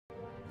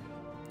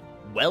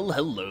Well,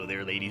 hello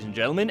there, ladies and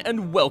gentlemen,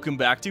 and welcome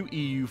back to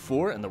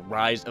EU4 and the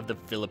Rise of the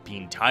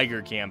Philippine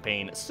Tiger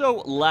campaign. So,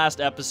 last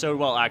episode,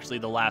 well, actually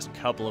the last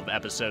couple of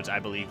episodes, I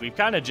believe, we've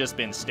kind of just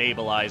been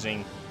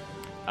stabilizing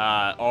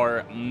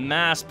our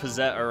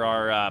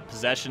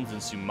possessions in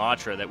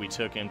Sumatra that we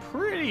took in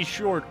pretty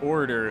short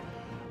order.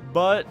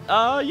 But,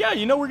 yeah,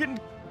 you know, we're getting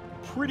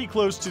pretty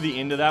close to the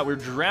end of that. We're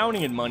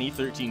drowning in money,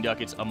 13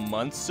 ducats a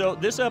month. So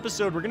this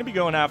episode, we're going to be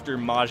going after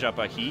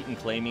Majapahit and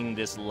claiming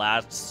this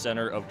last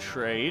center of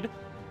trade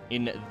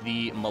in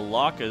the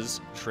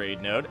Malaccas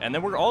trade node. And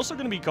then we're also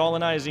going to be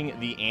colonizing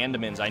the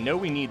Andamans. I know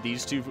we need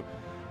these two.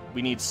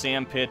 We need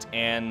Sampit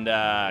and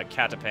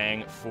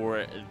Katapang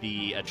for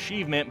the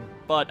achievement,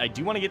 but I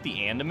do want to get the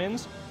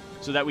Andamans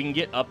so that we can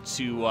get up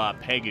to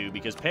Pegu,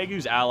 because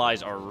Pegu's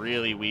allies are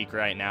really weak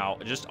right now.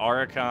 Just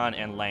Arakan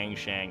and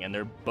Langshang, and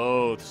they're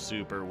both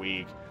super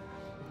weak.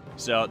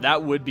 So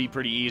that would be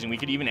pretty easy, and we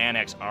could even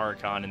annex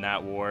Arakan in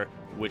that war,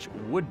 which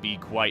would be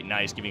quite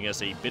nice, giving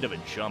us a bit of a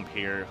jump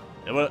here.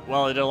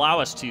 Well, it'd allow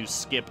us to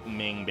skip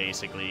Ming,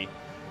 basically.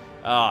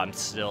 I'm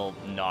still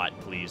not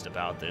pleased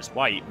about this.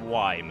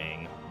 Why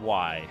Ming?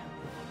 Why?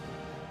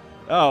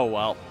 Oh,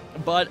 well.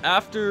 But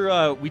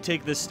after we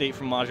take this state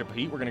from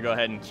Majapahit, we're going to go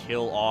ahead and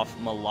kill off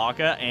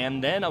Malacca.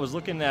 And then I was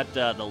looking at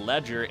the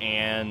ledger,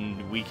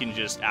 and we can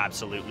just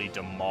absolutely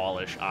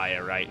demolish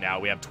Aya right now.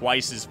 We have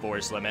twice his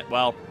force limit.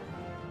 Well,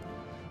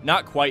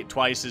 not quite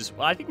twice as...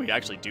 Well, I think we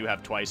actually do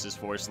have twice his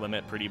force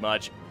limit, pretty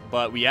much.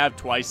 But we have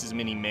twice as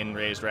many men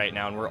raised right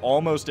now, and we're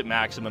almost at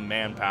maximum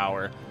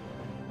manpower.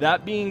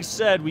 That being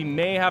said, we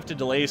may have to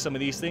delay some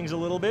of these things a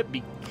little bit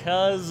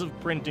because of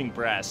printing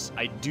press.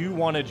 I do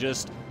want to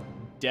just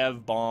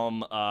dev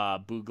bomb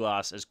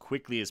Buglas as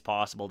quickly as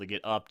possible to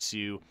get up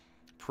to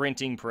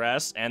printing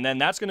press, and then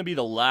that's going to be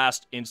the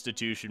last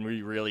institution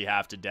we really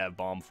have to dev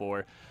bomb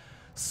for.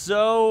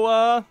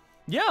 So,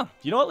 yeah,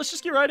 you know what? Let's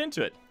just get right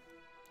into it.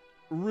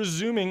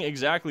 Resuming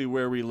exactly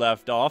where we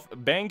left off,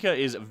 Banka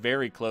is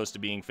very close to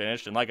being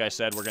finished, and like I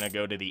said, we're going to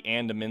go to the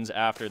Andamans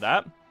after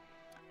that.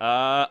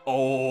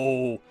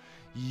 Oh,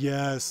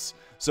 yes.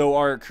 So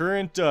our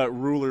current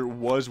ruler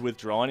was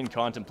withdrawn in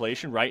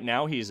contemplation. Right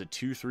now, he is a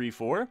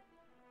 2-3-4.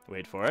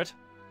 Wait for it.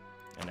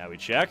 And now we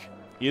check.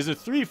 He is a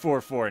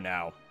 3-4-4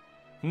 now.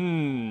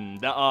 And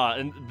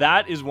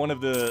that is one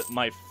of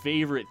my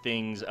favorite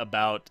things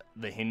about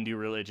the Hindu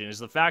religion, is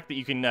the fact that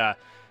you can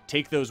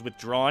take those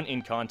withdrawn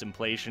in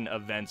contemplation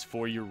events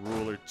for your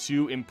ruler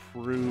to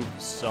improve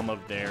some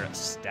of their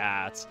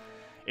stats.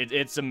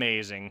 It's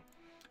amazing.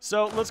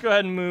 So let's go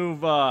ahead and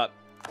move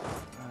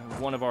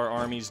one of our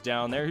armies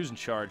down there. Who's in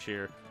charge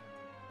here?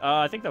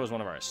 I think that was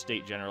one of our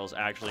state generals,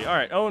 actually. All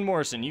right, Owen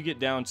Morrison, you get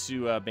down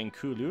to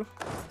Bengkulu.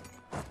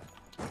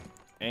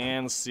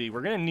 And let's see,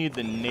 we're going to need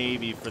the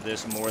Navy for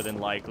this more than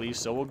likely,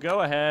 so we'll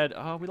go ahead.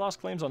 Oh, we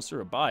lost claims on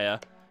Surabaya.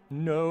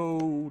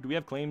 No, do we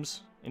have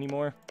claims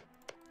anymore?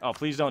 Oh,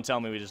 please don't tell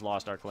me we just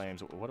lost our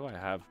claims. What do I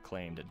have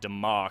claimed?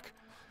 Damak.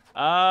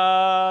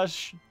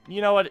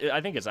 You know what? I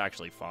think it's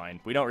actually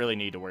fine. We don't really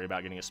need to worry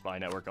about getting a spy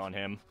network on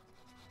him.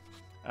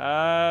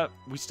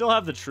 We still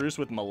have the truce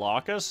with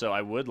Malacca, so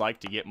I would like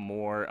to get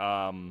more,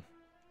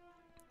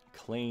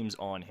 claims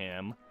on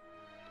him.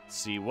 Let's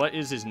see, what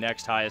is his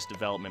next highest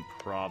development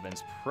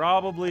province?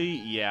 Probably,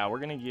 yeah, we're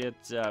gonna get,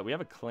 we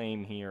have a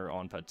claim here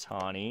on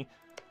Patani.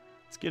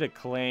 Let's get a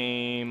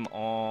claim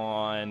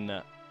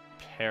on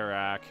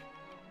Perak.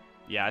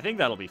 Yeah, I think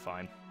that'll be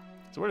fine.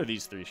 So what are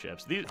these three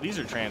ships? These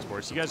are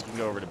transports. You guys can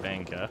go over to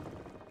Banka.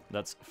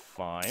 That's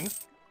fine.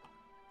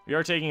 We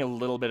are taking a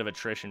little bit of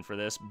attrition for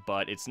this,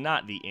 but it's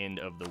not the end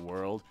of the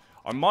world.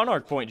 Our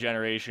Monarch point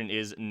generation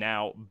is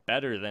now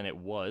better than it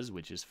was,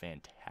 which is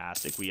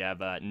fantastic. We have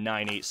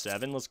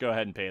 987. Let's go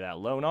ahead and pay that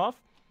loan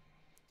off.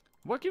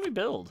 What can we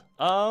build?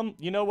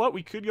 You know what?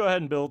 We could go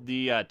ahead and build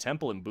the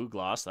temple in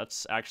Buglas.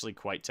 That's actually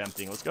quite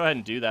tempting. Let's go ahead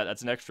and do that.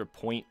 That's an extra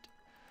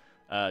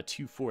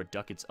 0.24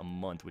 ducats a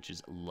month, which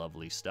is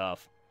lovely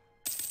stuff.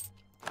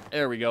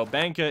 There we go.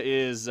 Banka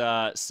is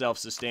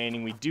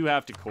self-sustaining. We do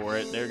have to core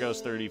it. There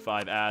goes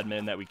 35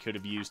 admin that we could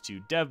have used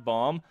to dev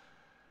bomb.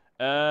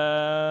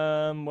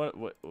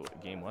 What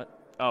game,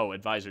 what? Oh,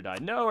 advisor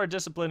died. No, our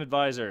discipline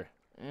advisor.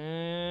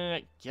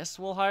 I guess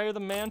we'll hire the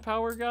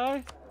manpower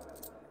guy?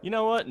 You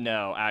know what?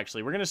 No,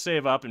 actually, we're going to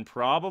save up and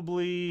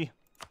probably...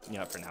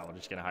 Yeah, for now, we're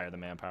just going to hire the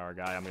manpower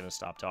guy. I'm going to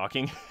stop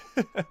talking.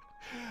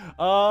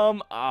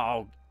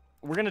 Oh...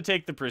 We're going to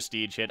take the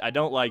prestige hit. I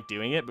don't like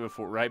doing it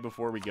right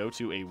before we go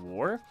to a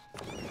war.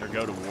 Or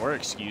go to war,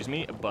 excuse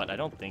me. But I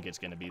don't think it's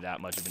going to be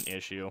that much of an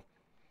issue.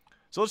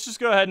 So let's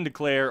just go ahead and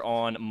declare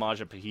on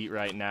Majapahit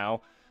right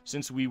now.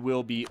 Since we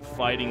will be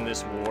fighting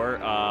this war,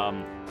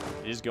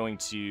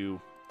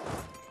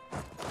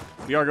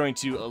 we are going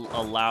to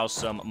allow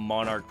some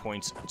monarch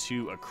points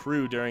to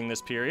accrue during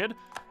this period.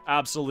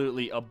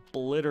 Absolutely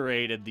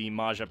obliterated the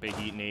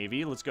Majapahit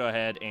Navy. Let's go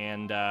ahead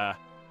and...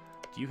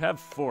 do you have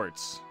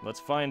forts? Let's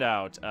find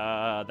out.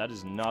 That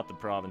is not the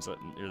province or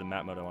the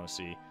map mode I want to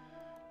see.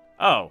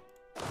 Oh.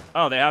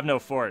 Oh, they have no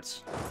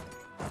forts.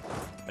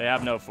 They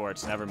have no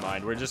forts, never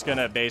mind. We're just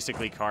gonna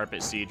basically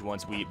carpet siege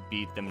once we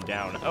beat them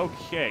down.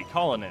 Okay,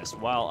 colonists,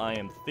 while I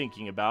am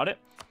thinking about it,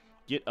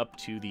 get up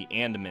to the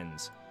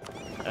Andamans.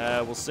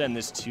 We'll send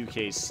this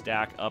 2K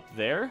stack up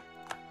there.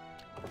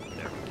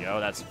 There we go,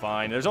 that's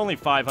fine. There's only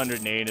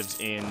 500 natives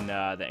in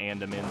the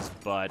Andamans,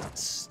 but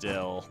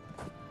still,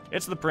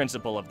 it's the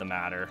principle of the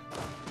matter.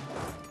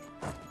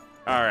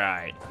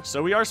 Alright,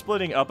 so we are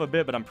splitting up a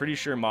bit, but I'm pretty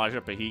sure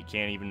Majapahit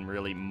can't even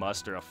really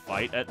muster a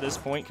fight at this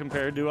point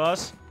compared to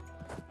us.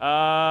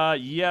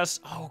 Yes.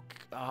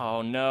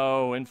 Oh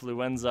no,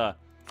 influenza.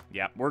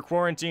 Yeah, we're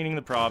quarantining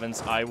the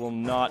province. I will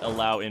not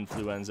allow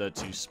influenza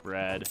to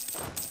spread.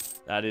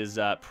 That is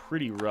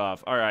pretty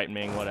rough. All right,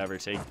 Ming, whatever.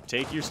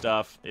 Take your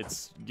stuff.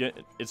 It's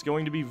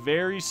going to be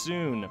very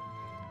soon.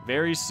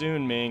 Very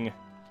soon, Ming.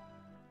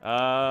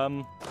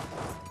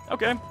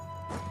 Okay.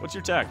 What's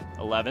your tech?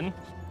 11.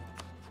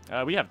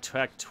 We have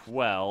tech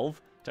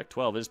 12. Tech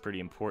 12 is pretty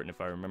important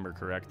if I remember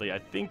correctly. I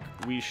think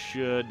we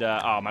should...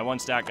 oh, my one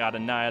stack got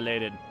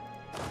annihilated.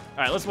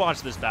 Alright, let's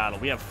watch this battle.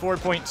 We have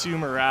 4.2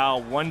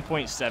 morale,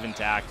 1.7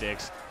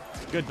 tactics.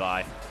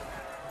 Goodbye.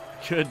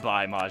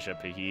 Goodbye,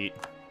 Majapahit.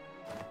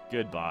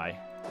 Goodbye.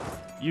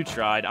 You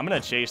tried. I'm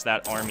going to chase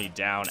that army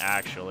down,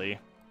 actually.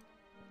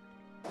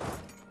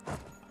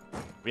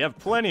 We have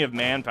plenty of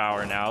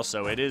manpower now,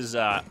 so it is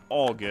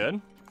all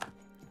good.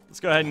 Let's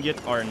go ahead and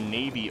get our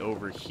navy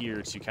over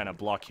here to kind of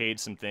blockade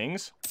some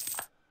things.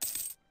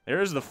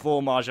 There's the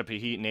full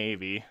Majapahit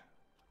navy.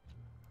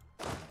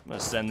 I'm going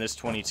to send this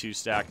 22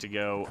 stack to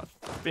go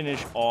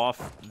finish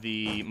off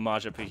the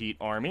Majapahit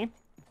army.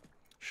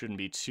 Shouldn't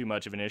be too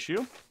much of an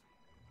issue.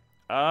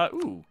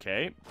 Ooh,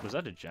 okay. Was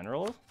that a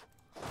general?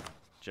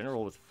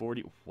 General with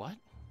 40... What?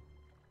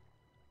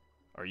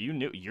 Are you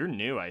new? You're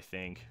new, I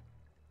think.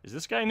 Is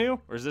this guy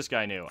new? Or is this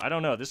guy new? I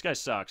don't know. This guy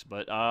sucks,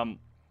 but,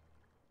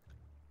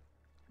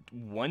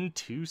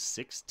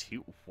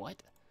 1262?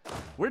 What?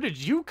 Where did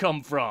you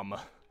come from?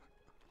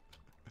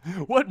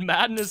 What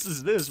madness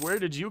is this? Where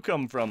did you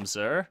come from,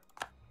 sir?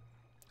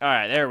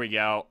 Alright, there we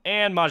go.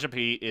 And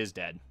Majapahit is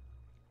dead.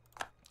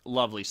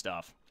 Lovely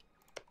stuff.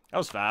 That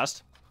was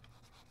fast.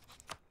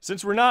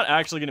 Since we're not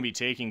actually going to be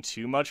taking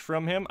too much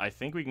from him, I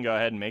think we can go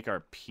ahead and make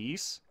our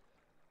peace.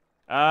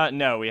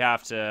 No, we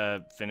have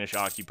to finish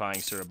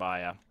occupying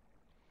Surabaya.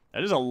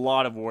 That is a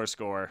lot of war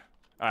score.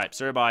 Alright,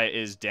 Surabaya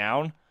is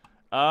down.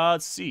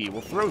 Let's see.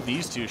 We'll throw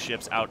these two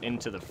ships out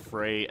into the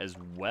fray as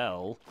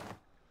well.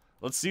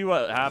 Let's see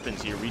what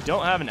happens here. We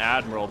don't have an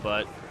admiral,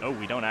 but... Oh,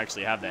 we don't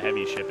actually have the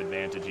heavy ship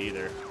advantage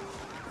either.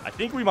 I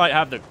think we might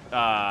have the...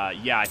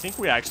 yeah, I think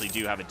we actually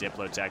do have a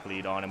Diplotech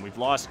lead on him. We've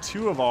lost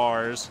 2 of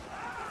ours.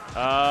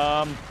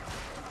 Let's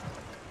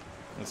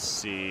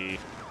see.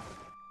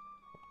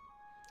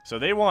 So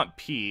they want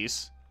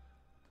peace.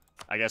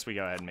 I guess we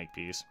go ahead and make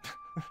peace.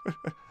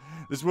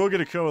 This will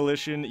get a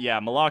coalition. Yeah,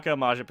 Malacca,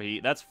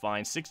 Majapahit, that's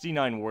fine.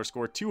 69 war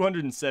score,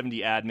 270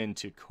 admin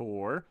to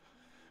core,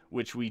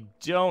 which we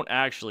don't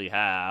actually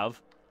have.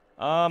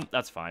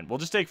 That's fine. We'll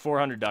just take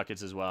 400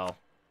 ducats as well.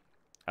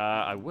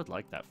 I would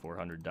like that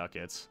 400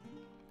 ducats.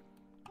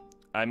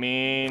 I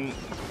mean,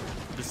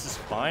 this is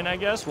fine, I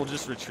guess. We'll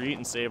just retreat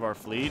and save our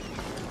fleet.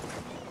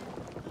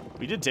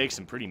 We did take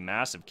some pretty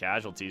massive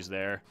casualties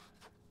there.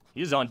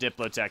 He's on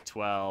Diplotech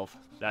 12.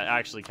 That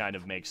actually kind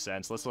of makes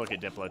sense. Let's look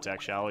at Diplotech,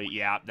 shall we?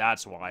 Yeah,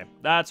 that's why.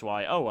 That's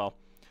why. Oh, well.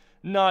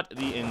 Not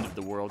the end of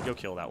the world. Go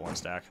kill that one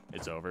stack.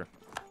 It's over.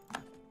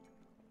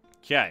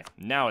 Okay,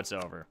 now it's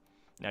over.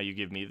 Now you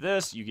give me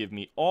this. You give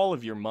me all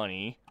of your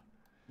money.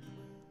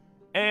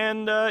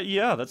 And,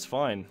 yeah, that's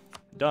fine.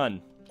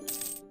 Done.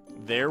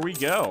 There we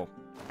go.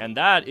 And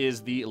that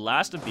is the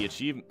last of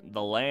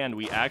the land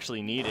we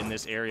actually need in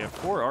this area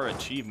for our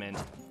achievement.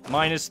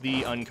 Minus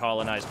the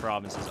uncolonized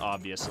provinces,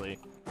 obviously.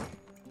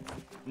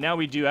 Now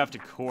we do have to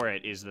core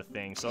it, is the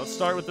thing. So let's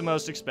start with the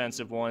most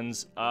expensive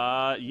ones.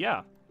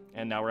 Yeah.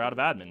 And now we're out of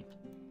admin.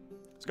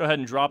 Let's go ahead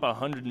and drop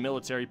 100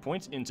 military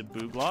points into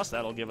Bugloss.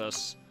 That'll give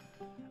us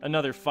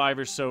another 5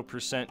 or so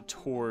 %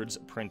 towards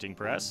printing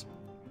press,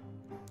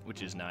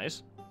 which is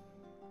nice.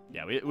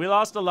 Yeah, we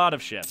lost a lot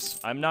of ships.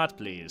 I'm not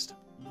pleased.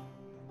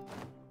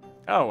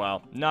 Oh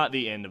well, not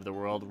the end of the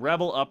world.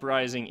 Rebel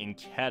uprising in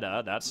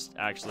Kedah. That's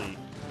actually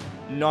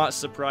not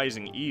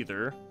surprising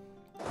either.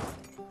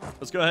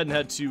 Let's go ahead and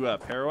head to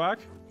Parawak,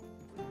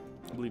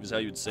 I believe is how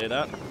you'd say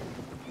that.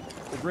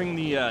 We'll bring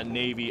the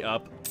navy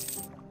up.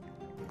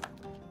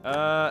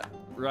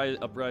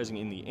 Uprising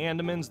in the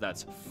Andamans,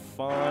 that's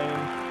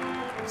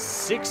fine.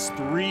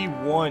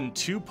 631,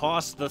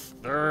 Tupas the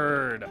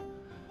Third.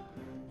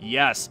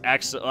 Yes,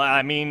 excellent.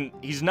 I mean,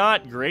 he's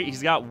not great.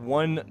 He's got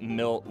 1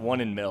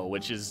 in mil,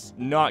 which is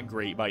not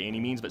great by any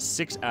means, but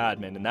 6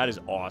 admin, and that is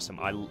awesome.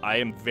 I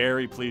am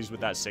very pleased with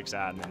that 6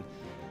 admin.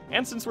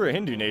 And since we're a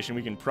Hindu nation,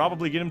 we can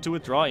probably get him to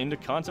withdraw into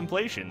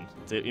contemplation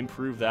to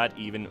improve that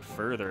even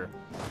further.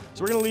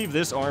 So we're going to leave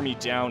this army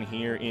down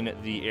here in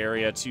the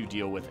area to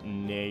deal with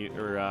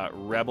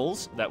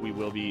rebels that we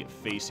will be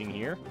facing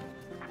here.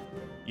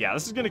 Yeah,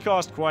 this is going to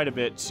cost quite a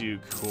bit to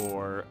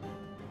core,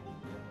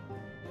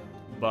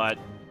 but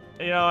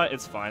You know what?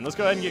 It's fine. Let's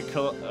go ahead and get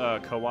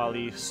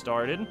Kawali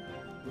started.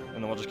 And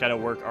then we'll just kind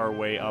of work our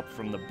way up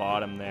from the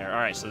bottom there.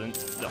 Alright, so then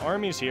the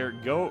army's here.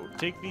 Go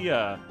take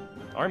the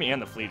army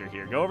and the fleet are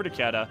here. Go over to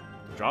Kedah.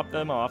 Drop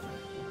them off.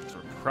 So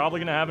we're probably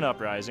going to have an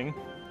uprising.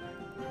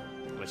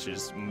 Which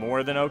is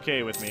more than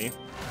okay with me.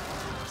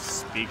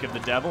 Speak of the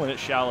devil and it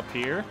shall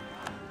appear.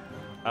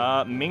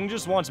 Ming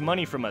just wants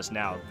money from us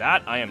now.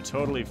 That I am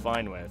totally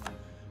fine with.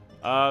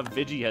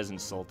 Vigi has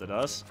insulted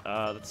us.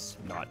 That's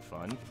not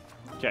fun.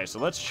 Okay, so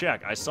let's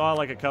check. I saw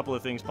like a couple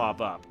of things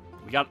pop up.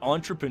 We got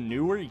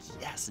entrepreneur.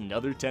 Yes,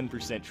 another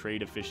 10%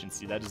 trade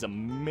efficiency. That is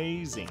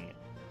amazing.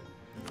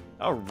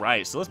 All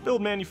right, so let's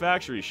build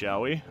manufactory,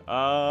 shall we?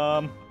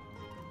 Our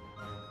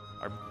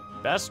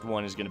best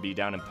one is going to be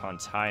down in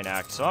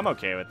Pontianak, so I'm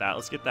okay with that.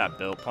 Let's get that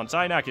built.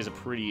 Pontianak is a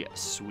pretty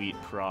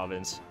sweet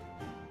province.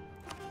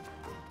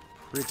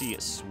 Pretty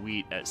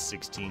sweet at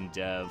 16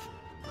 dev.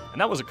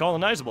 And that was a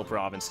colonizable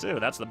province,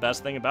 too. That's the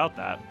best thing about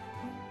that.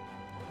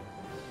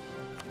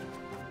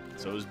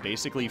 So it was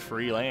basically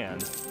free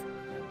land.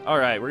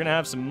 Alright, we're going to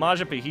have some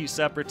Majapahit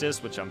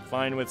separatists, which I'm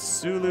fine with.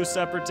 Sulu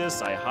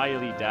separatists, I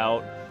highly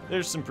doubt.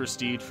 There's some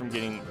prestige from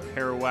getting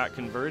Parawak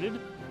converted.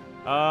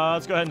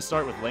 Let's go ahead and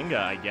start with Linga,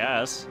 I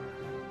guess.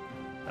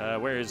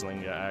 Where is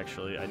Linga,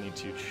 actually? I need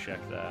to check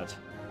that.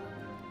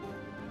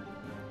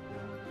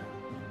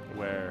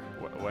 Where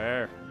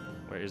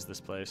is this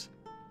place?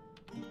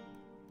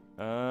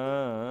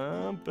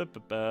 Am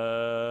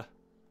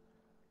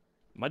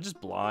I just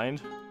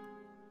blind?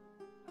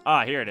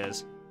 Ah, here it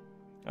is.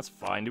 That's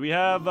fine. Do we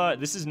have,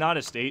 this is not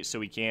a state, so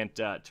we can't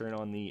turn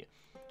on the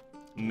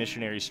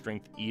missionary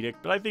strength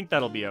edict, but I think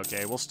that'll be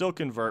okay. We'll still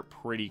convert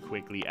pretty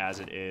quickly as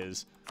it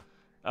is.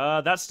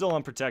 That's still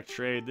on protect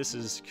trade. This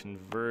is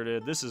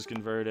converted. This is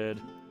converted.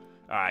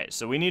 Alright,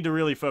 so we need to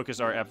really focus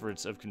our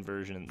efforts of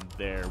conversion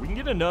there. We can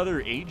get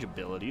another age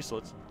ability, so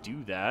let's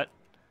do that.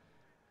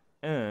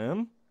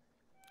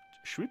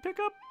 Should we pick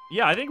up?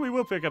 Yeah, I think we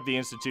will pick up the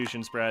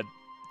institution spread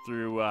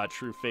through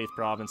True Faith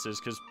provinces,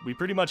 because we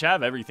pretty much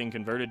have everything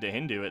converted to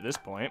Hindu at this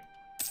point.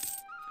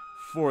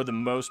 For the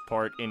most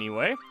part,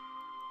 anyway.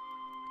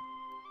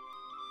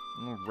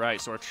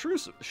 Alright, so our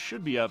truce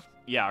should be up.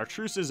 Yeah, our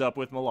truce is up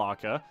with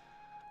Malacca,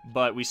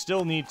 but we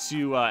still need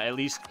to at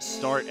least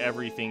start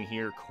everything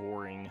here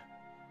coring.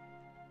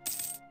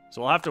 So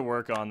we'll have to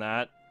work on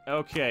that.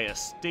 Okay,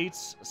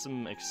 estates,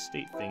 some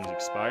estate things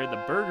expired.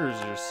 The burghers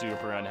are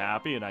super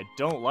unhappy, and I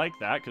don't like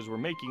that, because we're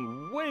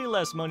making way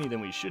less money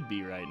than we should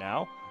be right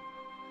now.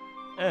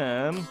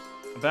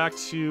 Back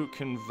to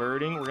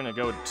converting. We're gonna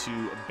go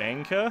to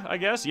Banka, I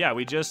guess. Yeah,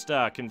 we just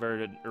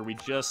converted, or we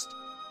just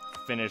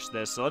finished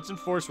this. So let's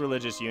enforce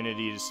religious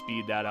unity to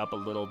speed that up a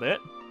little bit.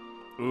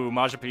 Ooh,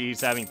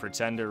 Majapahit's having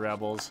pretender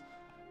rebels.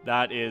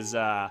 That is,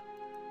 I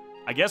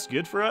guess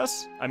good for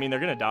us. I mean, they're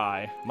gonna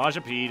die.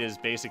 Majapahit is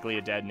basically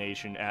a dead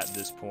nation at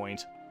this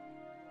point.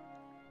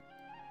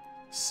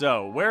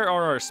 So, where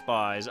are our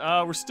spies?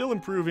 We're still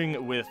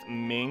improving with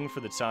Ming for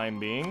the time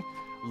being.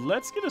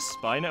 Let's get a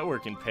spy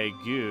network in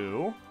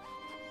Pegu.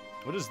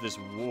 What is this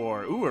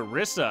war? Ooh,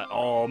 Orissa.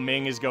 Oh,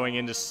 Ming is going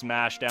in to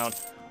smash down.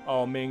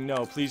 Oh, Ming,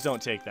 no, please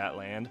don't take that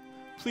land.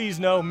 Please,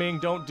 no, Ming,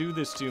 don't do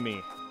this to me.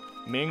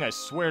 Ming, I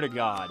swear to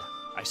God.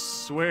 I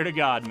swear to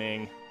God,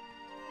 Ming.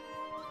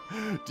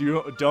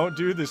 Don't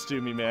do this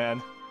to me,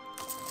 man.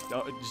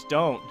 Just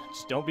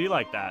don't be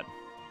like that.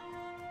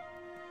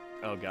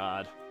 Oh,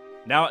 God.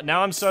 Now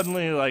I'm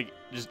suddenly, like,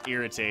 just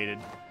irritated.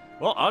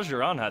 Well,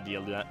 Ajuran had the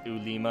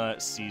Ulema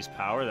seize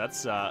power.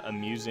 That's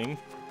amusing.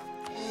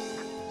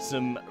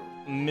 Some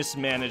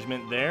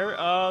mismanagement there.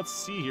 Let's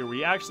see here.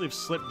 We actually have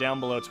slipped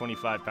down below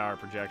 25 power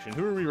projection.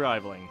 Who are we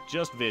rivaling?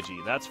 Just Vigi.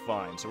 That's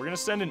fine. So we're going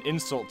to send an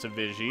insult to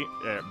Vigi.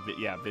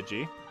 Yeah,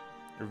 Vigi.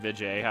 Or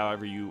Vijay,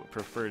 however you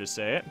prefer to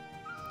say it.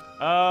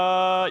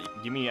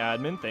 Give me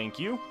admin. Thank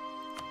you.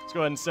 Let's go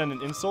ahead and send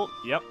an insult.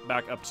 Yep,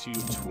 back up to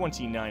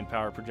 29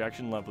 power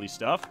projection. Lovely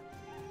stuff.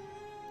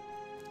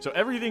 So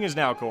everything is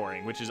now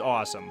coring, which is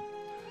awesome.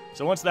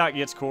 So once that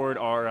gets cored,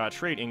 our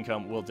trade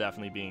income will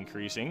definitely be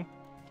increasing.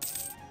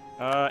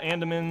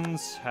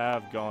 Andamans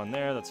have gone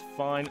there. That's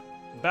fine.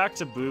 Back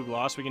to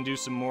Bugloss. We can do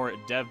some more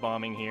dev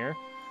bombing here.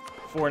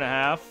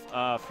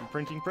 4.5 from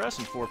printing press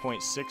and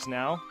 4.6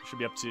 now. Should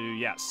be up to,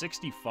 yeah,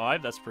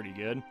 65. That's pretty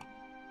good.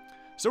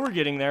 So we're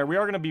getting there. We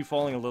are going to be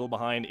falling a little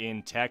behind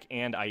in tech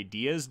and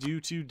ideas due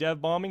to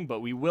dev bombing, but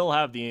we will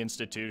have the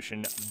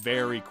institution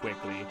very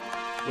quickly,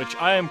 which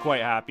I am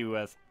quite happy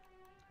with.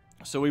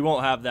 So we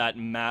won't have that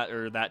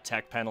that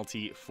tech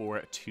penalty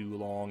for too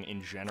long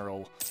in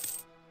general.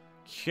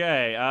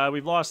 Okay,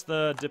 we've lost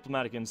the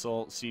diplomatic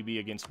insult CB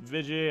against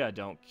Vijay. I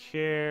don't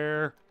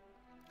care.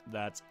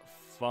 That's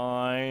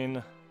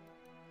fine.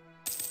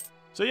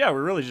 So yeah,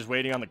 we're really just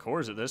waiting on the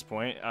cores at this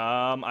point.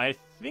 I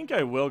think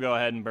I will go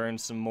ahead and burn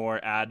some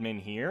more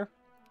admin here,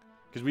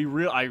 because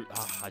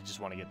I just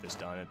want to get this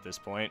done at this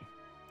point.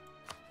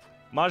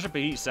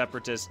 Majapahit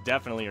separatists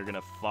definitely are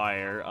gonna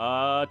fire.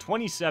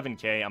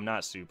 27k. I'm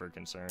not super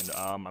concerned.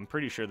 I'm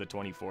pretty sure the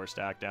 24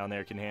 stack down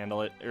there can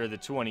handle it, or the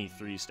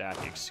 23 stack.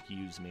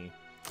 Excuse me.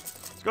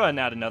 Let's go ahead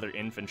and add another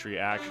infantry,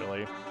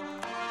 actually.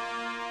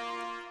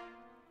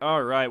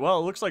 Alright, well,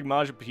 it looks like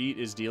Majapahit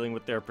is dealing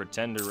with their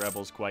pretender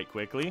rebels quite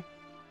quickly.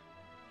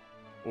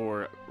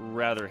 Or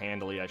rather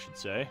handily, I should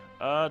say.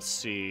 Let's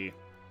see.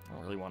 I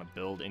don't really want to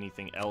build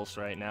anything else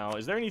right now.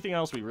 Is there anything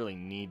else we really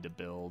need to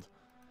build?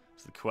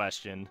 That's the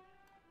question.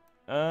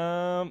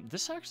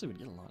 This actually would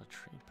get a lot of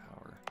trade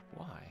power.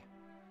 Why?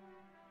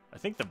 I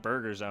think the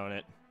burghers own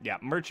it. Yeah,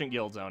 merchant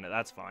guilds own it.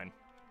 That's fine.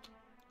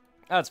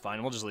 That's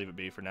fine. We'll just leave it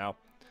be for now.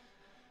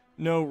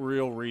 No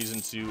real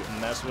reason to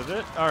mess with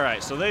it.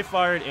 Alright, so they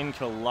fired in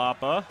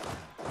Kalapa,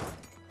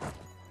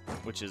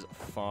 which is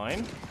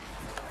fine.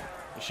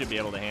 We should be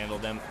able to handle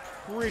them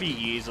pretty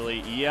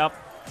easily. Yep.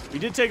 We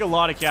did take a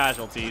lot of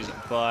casualties,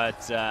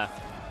 but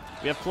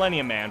we have plenty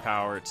of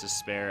manpower to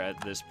spare at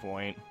this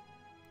point.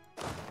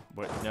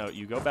 But no,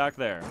 you go back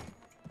there.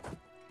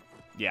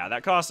 Yeah,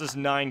 that cost us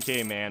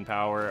 9k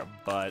manpower,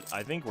 but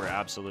I think we're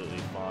absolutely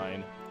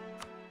fine.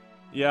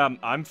 Yeah,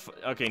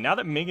 okay, now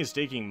that Ming is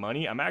taking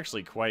money, I'm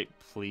actually quite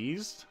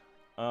pleased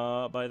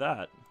by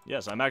that.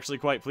 Yes, I'm actually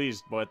quite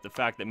pleased with the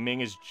fact that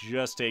Ming is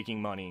just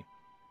taking money.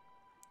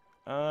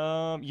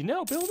 You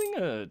know, building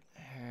a...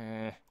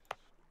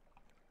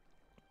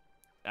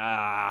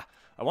 I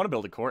want to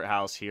build a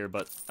courthouse here,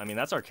 but, I mean,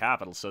 that's our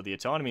capital, so the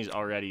autonomy is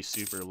already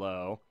super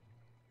low.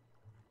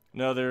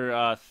 Another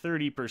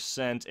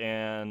 30%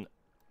 and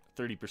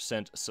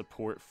 30%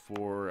 support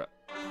for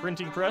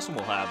printing press, and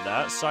we'll have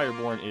that.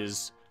 Sireborn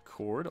is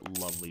cord.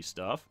 Lovely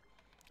stuff.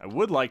 I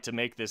would like to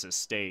make this a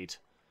state.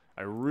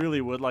 I really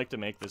would like to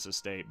make this a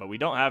state, but we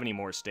don't have any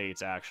more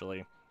states,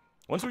 actually.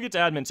 Once we get to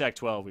Admin Tech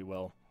 12, we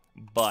will.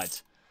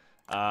 But,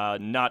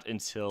 not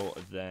until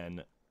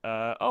then.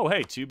 Oh,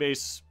 hey,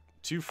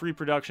 2 free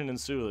production in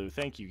Sulu.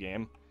 Thank you,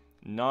 game.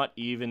 Not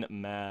even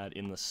mad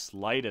in the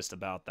slightest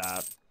about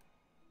that.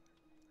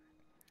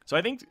 So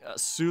I think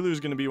Sulu is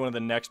going to be one of the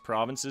next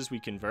provinces we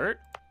convert,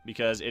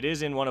 because it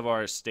is in one of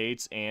our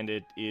states, and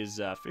it is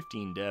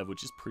 15 dev,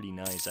 which is pretty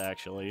nice,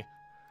 actually.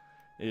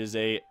 It is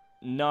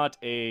not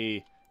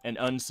an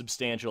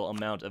unsubstantial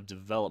amount of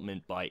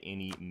development by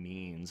any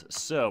means.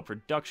 So,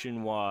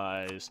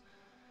 production-wise,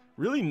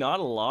 really not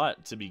a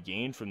lot to be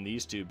gained from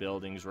these two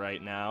buildings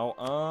right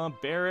now.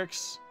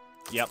 Barracks.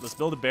 Yep, let's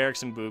build a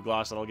barracks in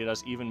Bugloss. That'll get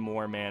us even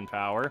more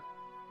manpower.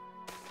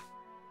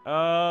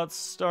 Let's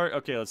start.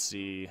 Okay, let's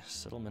see.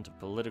 Settlement of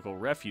political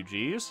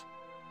refugees.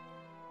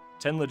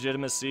 10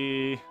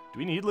 legitimacy. Do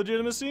we need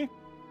legitimacy?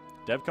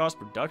 Dev cost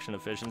production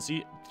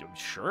efficiency.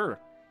 Sure.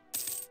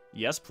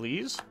 Yes,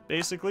 please,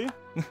 basically.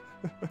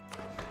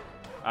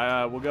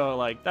 We'll go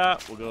like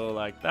that. We'll go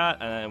like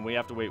that. And then we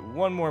have to wait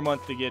 1 more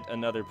month to get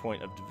another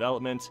point of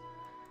development.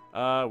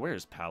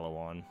 Where's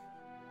Palawan?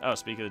 Oh,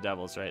 speak of the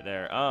devil, it's right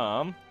there.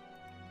 I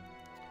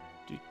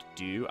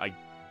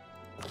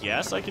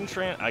guess I can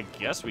I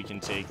guess we can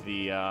take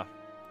the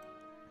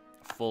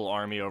full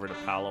army over to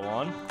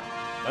Palawan.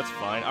 That's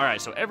fine.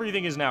 Alright, so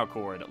everything is now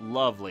cord.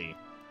 Lovely.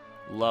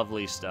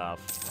 Lovely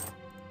stuff.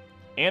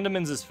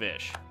 Andamans is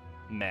fish.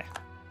 Meh.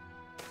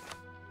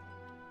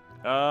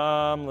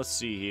 Let's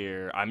see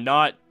here.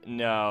 No,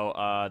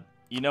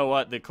 you know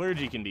what? The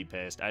clergy can be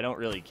pissed. I don't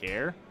really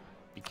care,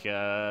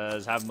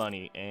 because have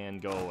money and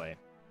go away.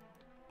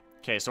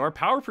 Okay, so our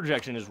power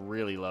projection is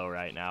really low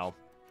right now.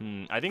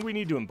 I think we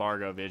need to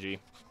embargo Vigi.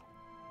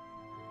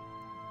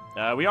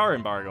 We are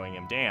embargoing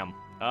him, damn.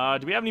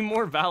 Do we have any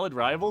more valid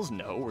rivals?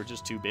 No, we're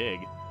just too big.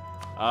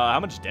 How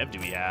much dev do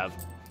we have?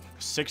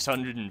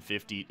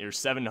 650, or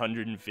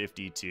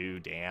 752,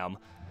 damn.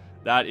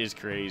 That is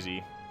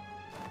crazy.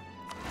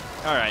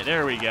 Alright,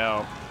 there we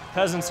go.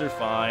 Peasants are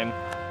fine.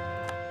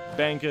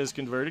 Banca is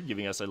converted,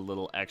 giving us a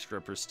little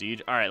extra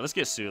prestige. Alright, let's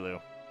get Sulu.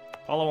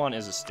 Palawan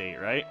is a state,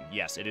 right?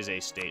 Yes, it is a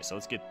state. So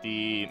let's get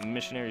the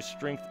missionary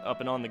strength up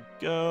and on the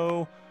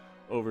go.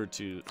 Over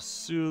to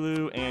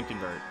Sulu and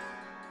convert.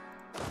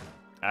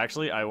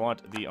 Actually, I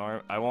want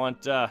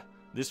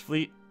this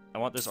fleet. I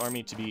want this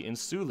army to be in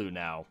Sulu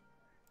now.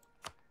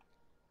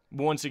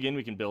 Once again,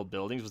 we can build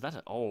buildings. Was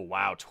that oh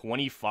wow,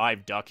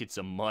 25 ducats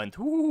a month.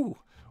 Ooh,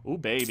 oh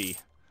baby,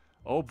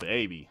 oh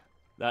baby,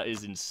 that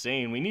is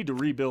insane. We need to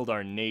rebuild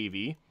our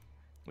navy,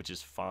 which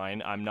is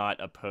fine. I'm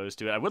not opposed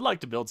to it. I would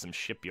like to build some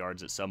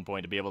shipyards at some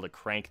point to be able to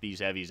crank these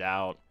heavies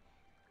out.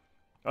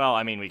 Well,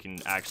 I mean, we can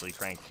actually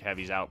crank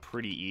heavies out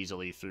pretty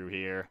easily through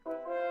here.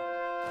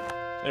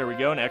 There we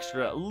go,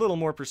 a little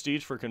more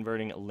prestige for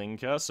converting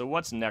Linka. So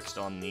what's next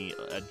on the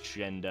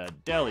agenda?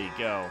 Delhi,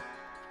 go.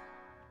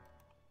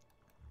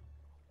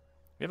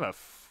 We have a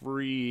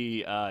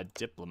free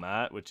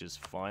diplomat, which is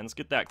fine. Let's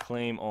get that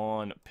claim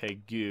on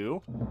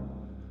Pegu.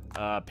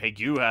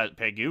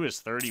 Pegu is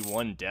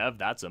 31 dev.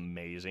 That's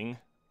amazing.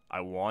 I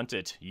want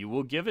it. You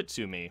will give it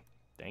to me.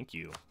 Thank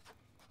you.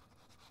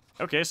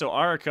 Okay, so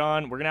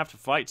Arakan, we're gonna have to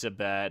fight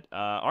Tibet.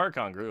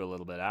 Arakan grew a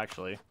little bit,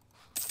 actually.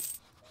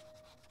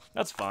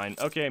 That's fine.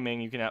 Okay,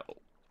 Ming, you can have...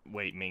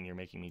 Wait, Ming, you're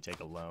making me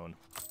take a loan.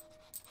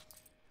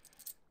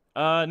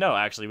 No,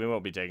 actually, we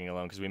won't be taking a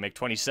loan because we make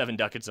 27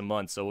 ducats a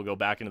month, so we'll go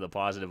back into the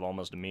positive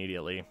almost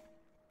immediately.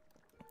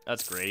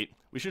 That's great.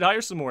 We should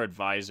hire some more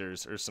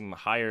advisors, or some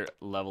higher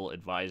level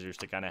advisors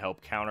to kind of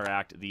help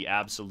counteract the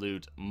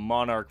absolute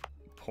monarch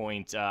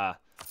point, the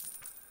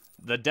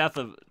death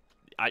of,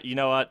 you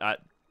know what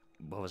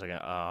was I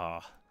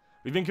gonna,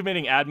 we've been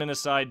committing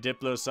adminicide,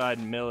 diplocide,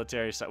 and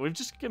military side. We've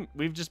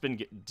just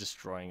been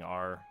destroying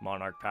our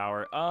monarch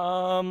power.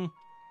 I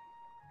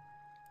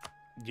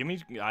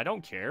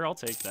don't care, I'll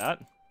take that.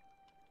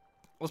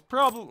 We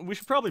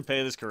should probably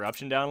pay this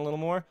corruption down a little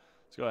more.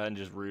 Let's go ahead and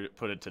just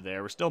put it to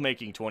there. We're still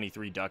making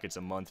 23 ducats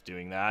a month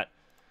doing that,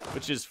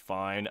 which is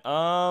fine.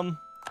 Damn,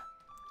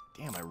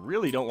 I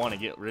really don't want to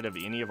get rid of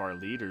any of our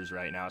leaders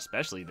right now,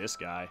 especially this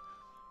guy.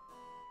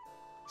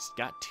 He's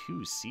got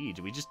 2 siege.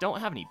 We just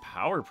don't have any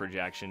power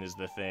projection is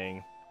the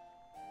thing.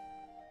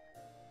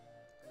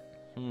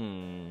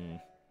 I'm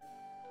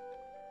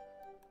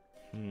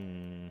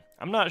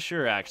not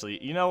sure,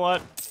 actually. You know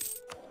what?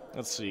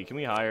 Let's see. Can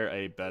we hire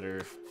a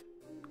better...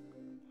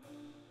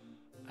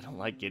 I don't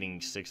like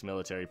getting 6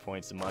 military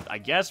points a month. I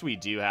guess we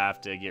do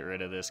have to get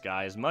rid of this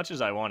guy, as much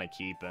as I want to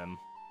keep him.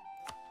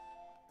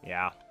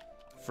 Yeah.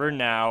 For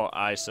now,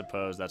 I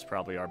suppose that's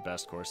probably our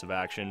best course of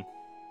action.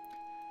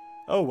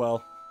 Oh,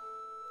 well.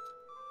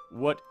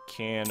 What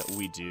can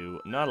we do?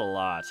 Not a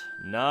lot.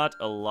 Not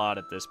a lot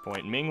at this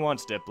point. Ming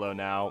wants Diplo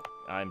now.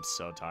 I'm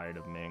so tired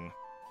of Ming.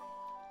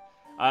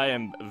 I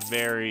am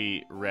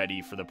very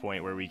ready for the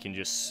point where we can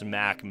just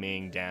smack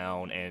Ming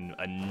down and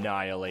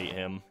annihilate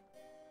him.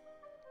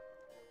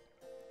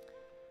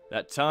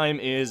 That time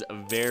is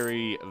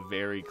very,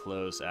 very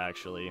close,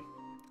 actually.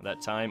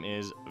 That time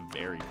is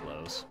very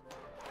close.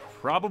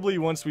 Probably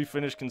once we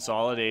finish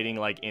consolidating,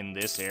 like, in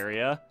this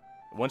area.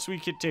 Once we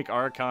could take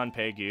Arakan,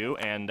 Pegu,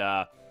 and,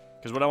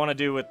 because what I want to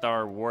do with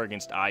our war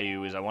against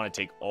IU is I want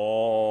to take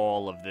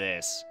all of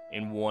this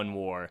in one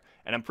war.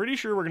 And I'm pretty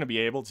sure we're going to be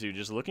able to.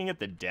 Just looking at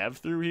the dev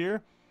through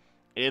here,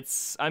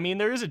 I mean,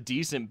 there is a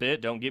decent bit,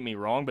 don't get me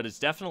wrong, but it's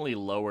definitely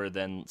lower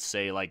than,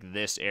 say, like,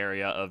 this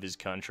area of his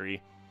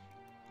country.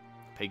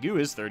 Pegu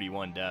is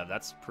 31 dev.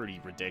 That's pretty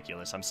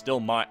ridiculous. I'm still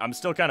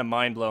kind of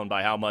mind blown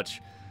by how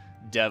much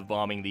dev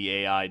bombing the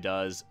AI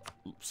does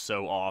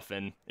so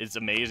often. It's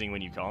amazing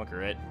when you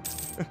conquer it.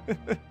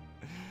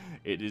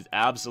 It is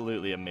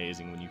absolutely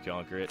amazing when you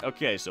conquer it.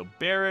 Okay, so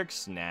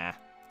barracks, nah.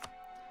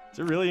 Is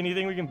there really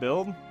anything we can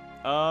build?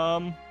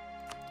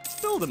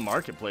 Let's build a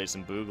marketplace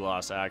in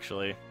Bugloss,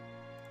 actually.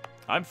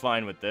 I'm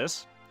fine with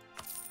this.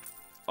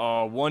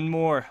 Oh, one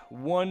more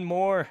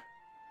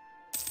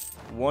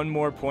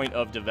point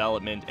of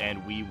development,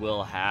 and we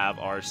will have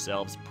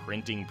ourselves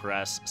printing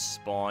press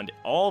spawned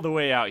all the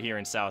way out here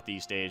in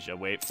Southeast Asia.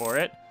 Wait for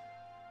it.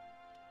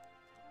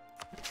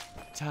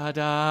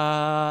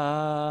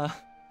 Ta-da!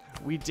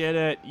 We did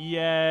it!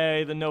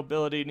 Yay! The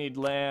nobility need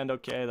land.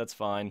 Okay, that's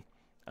fine.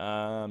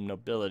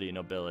 Nobility.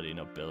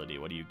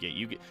 What do you get?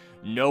 You get.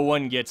 No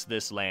one gets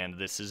this land.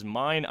 This is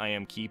mine. I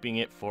am keeping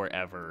it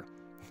forever.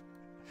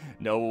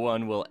 No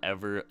one will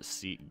ever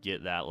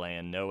get that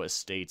land. No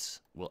estates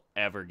will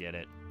ever get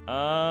it.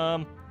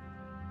 We're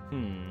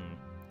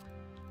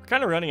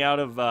kind of running out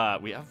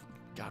of, we have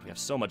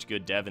so much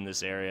good dev in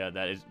this area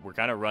that we're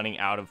kind of running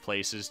out of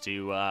places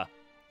to,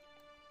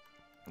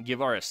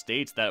 give our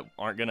estates that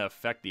aren't going to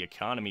affect the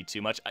economy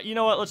too much. You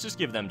know what? Let's just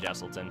give them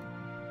Jesselton.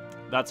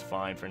 That's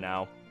fine for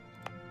now.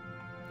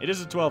 It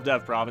is a 12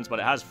 dev province, but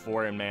it has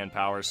 4 in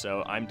manpower,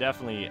 so I'm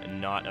definitely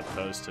not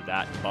opposed to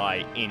that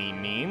by any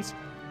means.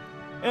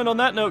 And on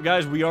that note,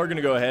 guys, we are going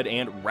to go ahead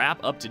and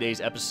wrap up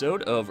today's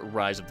episode of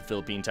Rise of the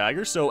Philippine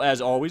Tiger. So, as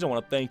always, I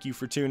want to thank you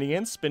for tuning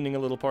in, spending a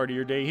little part of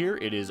your day here.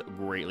 It is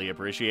greatly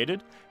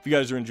appreciated. If you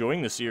guys are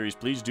enjoying the series,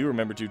 please do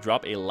remember to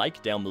drop a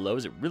like down below,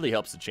 as it really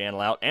helps the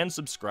channel out, and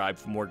subscribe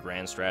for more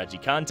grand strategy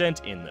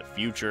content in the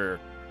future.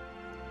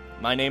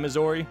 My name is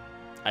Ori.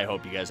 I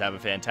hope you guys have a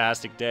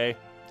fantastic day,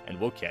 and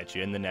we'll catch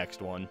you in the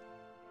next one.